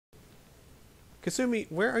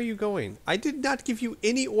Kasumi, where are you going? I did not give you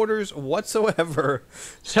any orders whatsoever.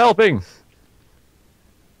 It's helping.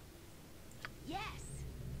 Yes.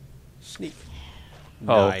 Sneak.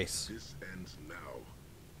 Oh. Nice. This ends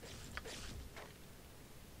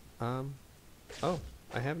now. Oh,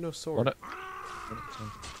 I have no sword.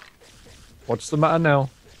 What's the matter now?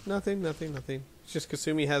 Nothing. It's just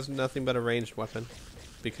Kasumi has nothing but a ranged weapon.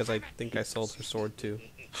 Because I think I sold her sword too.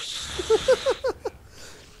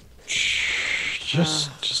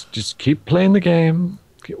 Just keep playing the game.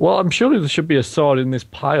 Well, I'm sure there should be a sword in this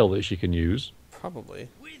pile that she can use. Probably.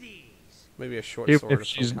 Maybe a short Even sword if of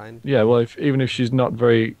she's some kind. yeah, well, even if she's not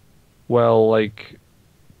very well, like,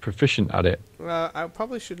 proficient at it. I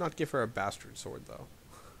probably should not give her a bastard sword though.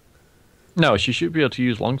 No, she should be able to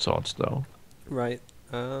use long swords though. Right.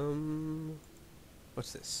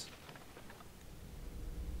 What's this?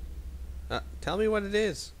 Tell me what it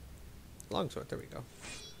is. Longsword. There we go.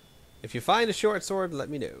 If you find a short sword, let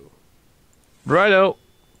me know. Righto.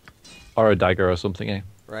 Or a dagger or something, eh?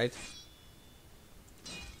 Right.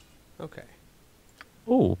 Okay.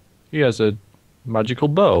 Oh, he has a magical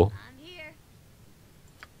bow.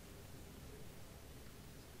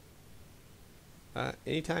 I'm here.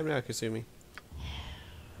 Anytime now, Kasumi.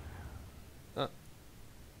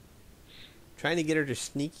 Trying to get her to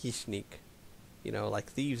sneaky sneak. You know, like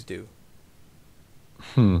thieves do.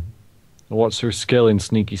 What's her skill in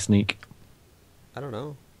sneaky sneak? I don't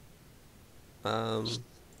know.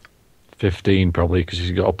 15 probably, because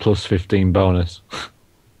she's got a plus 15 bonus.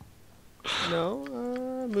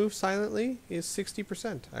 No, move silently is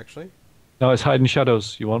 60%, actually. No, it's hiding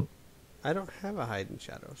shadows you want. I don't have a hide in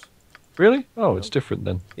shadows. Really? Oh, it's different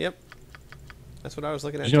then. Yep. That's what I was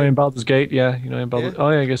looking at. You know too. in Baldur's Gate? Yeah, you know in Baldur's... Yeah. Oh,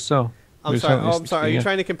 yeah, I guess so. I'm Moves sorry. silently Oh, I'm sorry. Are you yeah.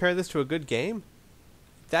 trying to compare this to a good game?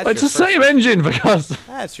 That's It's your the same engine, because...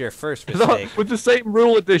 That's your first mistake. with the same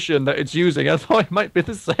rule edition that it's using, I thought it might be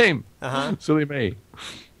the same. Uh-huh. Silly me.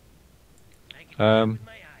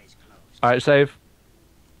 Alright, save.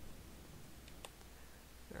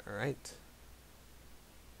 All right.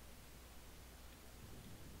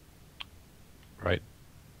 Right.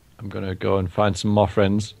 I'm gonna go and find some more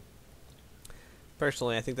friends.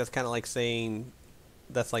 Personally, I think that's kind of like saying...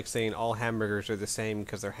 That's like saying all hamburgers are the same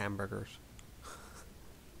because they're hamburgers.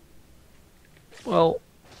 Well...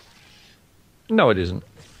 No, it isn't.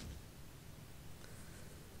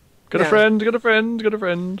 Got Yeah. a friend, got a friend, got a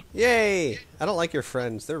friend. Yay! I don't like your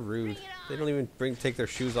friends. They're rude. They don't even take their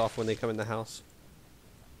shoes off when they come in the house.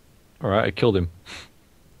 Alright, I killed him.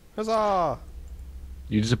 Huzzah!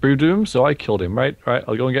 You disapproved of him, so I killed him, right? Alright,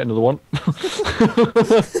 I'll go and get another one.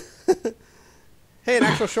 Hey, an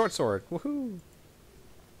actual short sword. Woohoo!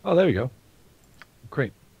 Oh, there we go.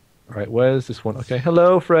 Great. Alright, where's this one? Okay,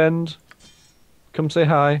 hello, friend. Come say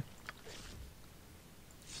hi.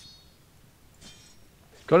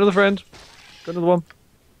 Got another friend. Got another one.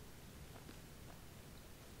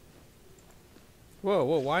 Whoa,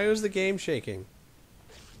 why was the game shaking?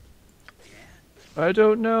 I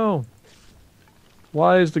don't know.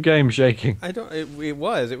 Why is the game shaking? I don't... It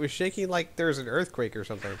was shaking like there was an earthquake or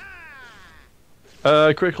something.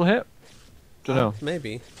 Critical hit? Don't know.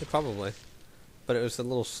 Maybe. Probably. But it was a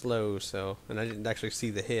little slow, so... And I didn't actually see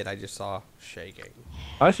the hit, I just saw shaking.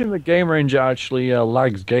 I think the Game Ranger actually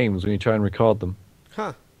lags games when you try and record them.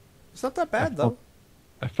 Huh. It's not that bad, though.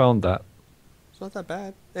 I found that. It's not that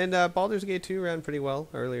bad. And Baldur's Gate 2 ran pretty well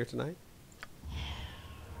earlier tonight.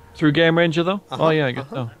 Through Game Ranger, though? Uh-huh, Oh, yeah, I guess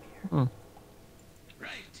so.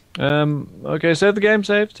 Okay, save the game.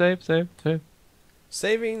 Save.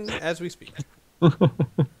 Saving as we speak.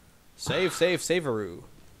 Saveroo.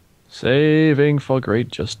 Saving for great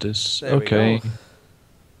justice. There we Okay.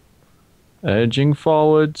 go. Edging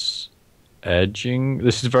forwards. Edging.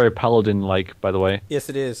 This is very paladin-like, by the way. Yes,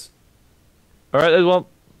 it is. Alright, there's one.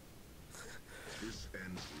 This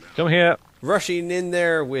ends now. Come here. Rushing in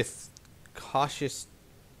there with cautious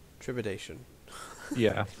trepidation.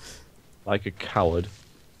 Yeah. Like a coward.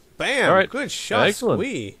 Bam! All right. Good shot, Excellent.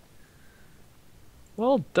 Squee.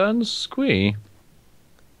 Well done, Squee.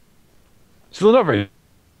 Still not very...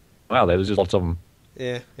 Wow, there's just lots of them.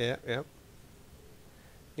 Yeah. Yeah,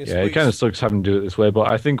 it kind of sucks having to do it this way, but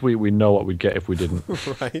I think we know what we'd get if we didn't.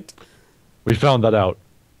 Right. We found that out.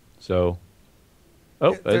 So...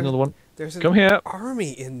 Oh, Yeah, there's another one. There's an Come here.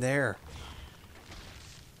 army in there.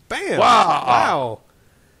 Bam! Wow. Wow!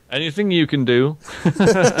 Anything you can do.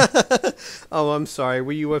 Oh, I'm sorry.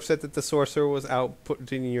 Were you upset that the sorcerer was out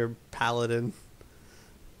putting your paladin?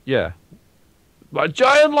 Yeah. My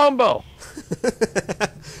giant longbow!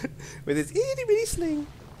 With his itty bitty sling.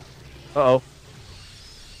 Uh-oh.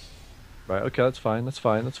 Right, okay, that's fine.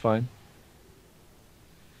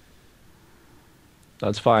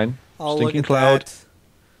 That's fine. Oh, Stinking look at cloud. that.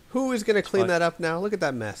 Who is going to clean fine. that up now? Look at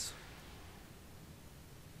that mess.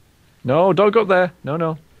 No, don't go up there. No,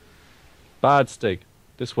 no. Bad Stig.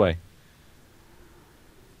 This way.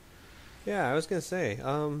 Yeah, I was going to say,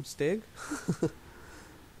 Stig?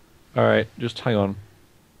 Alright, just hang on.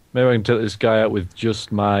 Maybe I can take this guy out with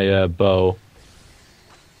just my bow.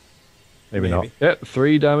 Maybe not. Maybe. Yeah,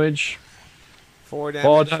 3 damage. 4 damage,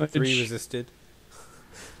 4 damage. 3 resisted.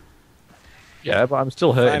 Yeah, but I'm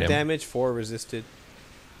still hurting 5 him. damage, 4 resisted.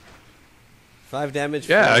 5 damage,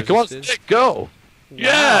 4 Yeah, come on, resisted. Stig, go!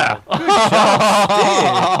 Yeah!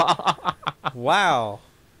 Wow.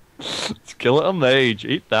 Kill it a mage.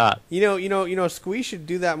 Eat that. You know, Squee should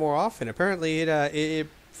do that more often. Apparently, it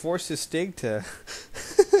forces Stig to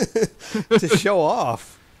to show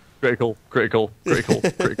off. Critical, critical, critical,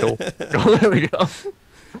 critical. Oh, there we go.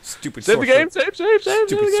 Stupid Save the sorcerer. game, save, save, save. Stupid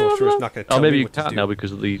save the game. sorcerer's not going to tell Oh, maybe me you what to can't do. now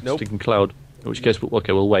because of the Nope. stinking cloud. In which case,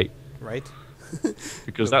 okay, we'll wait. Right?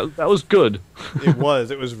 Because that was good. It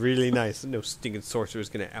was really nice. No stinking sorcerer is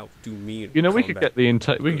going to outdo me. In You know, we could combat.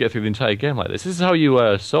 get through the entire game like this. This is how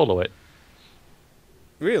you solo it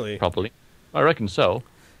Really? properly. I reckon so.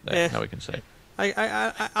 Eh. Now we can say.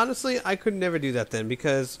 I honestly, I could never do that then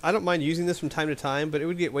because I don't mind using this from time to time, but it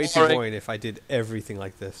would get way too Alright. boring if I did everything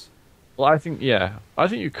like this. Well, I think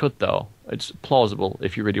you could though. It's plausible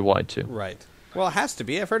if you really wanted to. Right. Well, it has to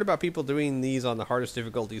be. I've heard about people doing these on the hardest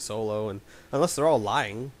difficulty solo, and unless they're all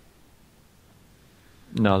lying.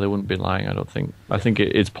 No, they wouldn't be lying. I don't think. I think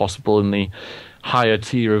it is possible in the higher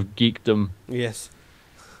tier of geekdom. Yes.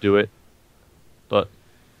 Do it, but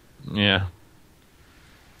yeah.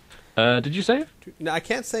 Did you save? No, I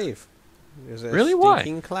can't save. There's a Really? Why?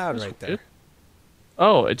 stinking cloud That's right there. weird.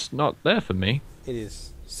 Oh, it's not there for me. It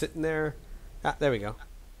is sitting there. Ah, there we go.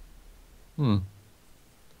 Hmm.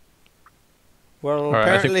 Well, All right,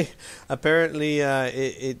 apparently,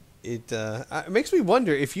 it makes me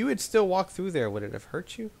wonder if you had still walked through there, would it have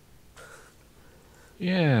hurt you?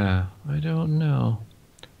 Yeah, I don't know.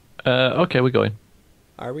 Okay, we're going.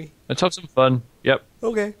 Are we? Let's have some fun. Yep.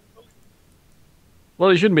 Okay. Well,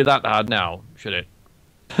 it shouldn't be that hard now, should it?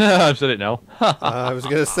 I've said it now. I was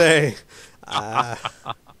gonna say,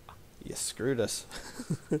 you screwed us.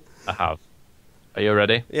 I have. Are you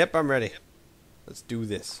ready? Yep, I'm ready. Let's do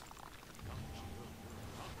this.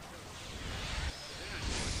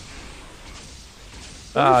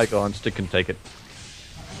 Go on, Stick and take it.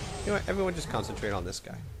 You know what? Everyone just concentrate on this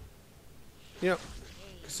guy. You know,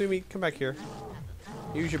 Kasumi, come back here.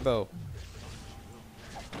 Use your bow.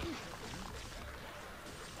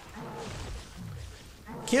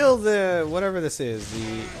 Kill the whatever this is.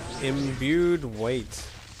 The imbued white.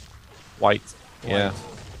 White. Yeah.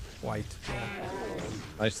 White.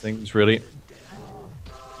 Nice things, really.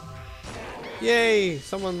 Yay!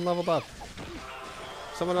 Someone leveled up.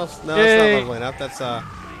 Someone else? No, Yay. it's not leveling up. That's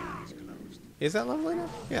Is that leveling up?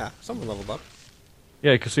 Yeah, someone leveled up.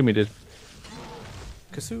 Yeah, Kasumi did.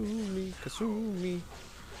 Kasumi, Kasumi.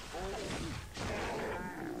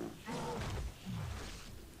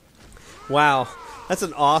 Wow, that's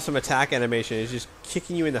an awesome attack animation. It's just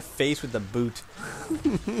kicking you in the face with the boot.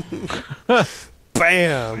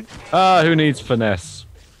 Bam! Who needs finesse?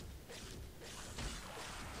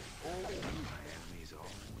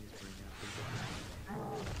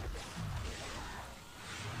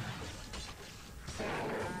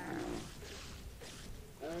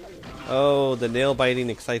 Oh, the nail-biting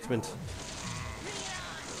excitement.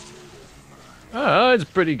 Oh, it's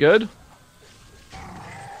pretty good.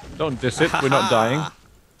 Don't diss it, we're not dying.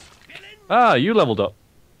 You leveled up.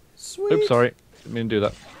 Sweet. Oops, sorry. Didn't mean to do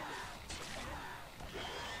that.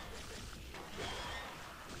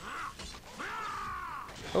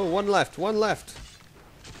 Oh, one left, one left.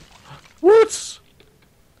 What?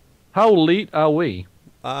 How elite are we?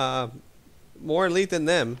 More elite than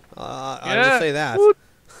them. I Yeah. would say that. What?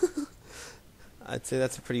 I'd say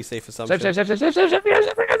that's a pretty safe assumption. Save, save, save, save, save, save, save,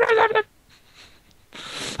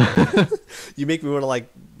 save, save. You make me want to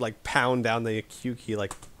like pound down the Q key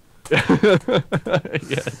like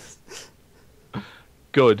Yes.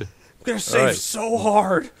 Good. I'm gonna save Alright. so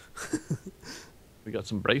hard. We got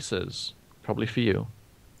some braces. Probably for you.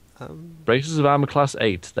 Braces of armor class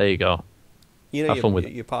 8. There you go. You know, Have fun with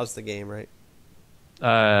it. you paused the game, right? Yep,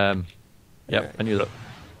 Alright. I knew that.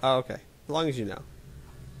 Oh, okay. As long as you know.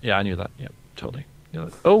 Yeah, I knew that. Yep, totally. Knew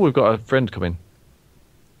that. Oh, we've got a friend coming.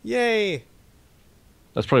 Yay!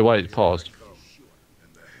 That's probably why it paused.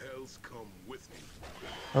 And the hells come with me.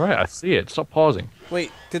 Alright, I see it. Stop pausing.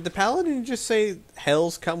 Wait, did the paladin just say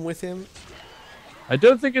hells come with him? I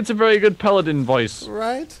don't think it's a very good paladin voice.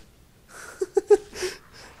 Right?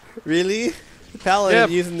 Really? The paladin Yep.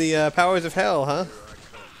 using the powers of hell, huh?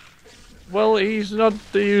 Well, he's not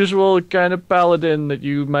the usual kind of paladin that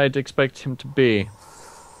you might expect him to be.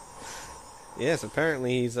 Yes,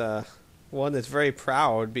 apparently he's one that's very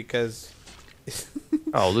proud because.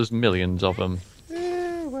 Oh, there's millions of them.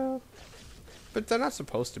 Well, but they're not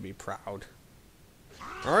supposed to be proud.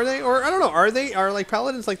 Are they? Or I don't know. Are they? Are like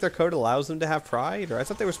paladins like their code allows them to have pride? Or I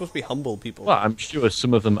thought they were supposed to be humble people. Well, I'm sure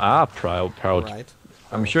some of them are proud. Right.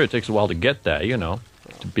 I'm sure it takes a while to get there, you know,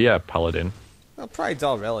 to be a paladin. Well, pride's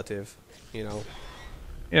all relative, you know.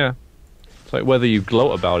 Yeah. It's like whether you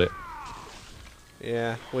gloat about it.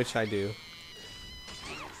 Yeah, which I do.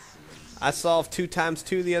 I solved 2 times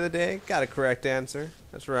 2 the other day. Got a correct answer.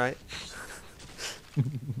 That's right.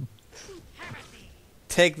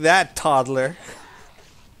 Take that, toddler.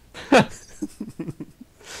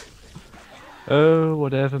 Oh,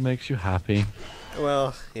 whatever makes you happy.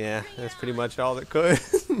 Well, yeah, that's pretty much all that could.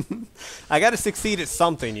 I gotta succeed at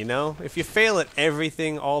something, you know? If you fail at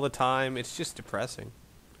everything all the time, it's just depressing.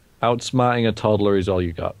 Outsmarting a toddler is all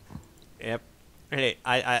you got. Yep. Hey,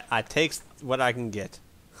 I takes what I can get.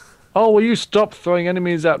 Oh, will you stop throwing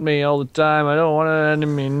enemies at me all the time? I don't want an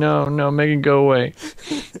enemy. No, no, make it go away.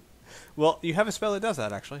 Well, you have a spell that does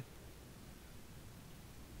that, actually.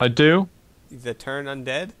 I do? The turn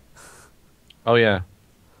undead? Oh, yeah.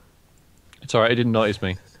 It's alright, it didn't notice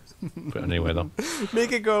me. But anyway, though.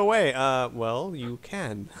 Make it go away. Well, you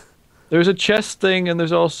can. There's a chest thing, and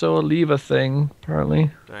there's also a lever thing, apparently.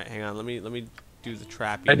 Alright, hang on. Let me do the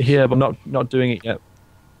trap. Right here, but I'm not doing it yet.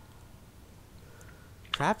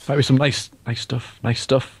 Traps? Might be some nice stuff. Nice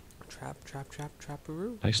stuff.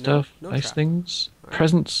 Trapperoo. Nice stuff. No Nice trap. things. Alright.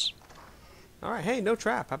 Presents. Alright, hey, no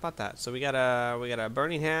trap. How about that? So we got a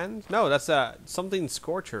burning hand. No, that's something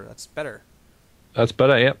scorcher. That's better. That's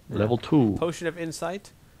better, yep. Level 2. Potion of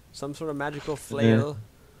insight. Some sort of magical flail.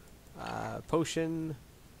 Potion.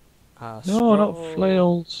 No, Scroll, not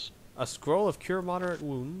flails. A scroll of cure moderate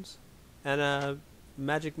wounds. And a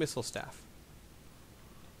magic missile staff.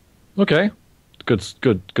 Okay.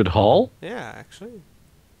 Good haul. Yeah, actually.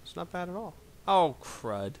 It's not bad at all. Oh,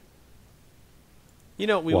 crud. You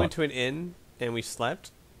know, we What? went to an inn and we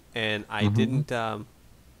slept, and I Mhm.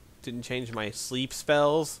 didn't change my sleep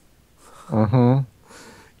spells Uh-huh.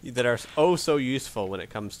 that are oh so useful when it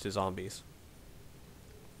comes to zombies.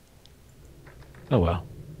 Oh, well.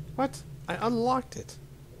 What? I unlocked it.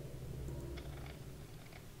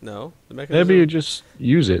 No, the mechanism. Maybe you just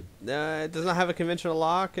use it. It does not have a conventional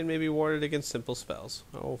lock and may be warded against simple spells.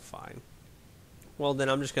 Oh, fine. Well, then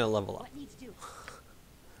I'm just gonna level up.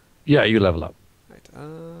 Yeah, you level up. Right.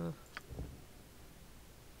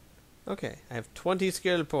 Okay, I have 20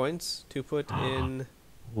 skill points to put in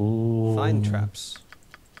Ooh. find traps.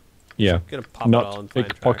 Yeah. I'm gonna pop it all in Not find traps.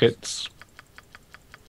 pickpockets.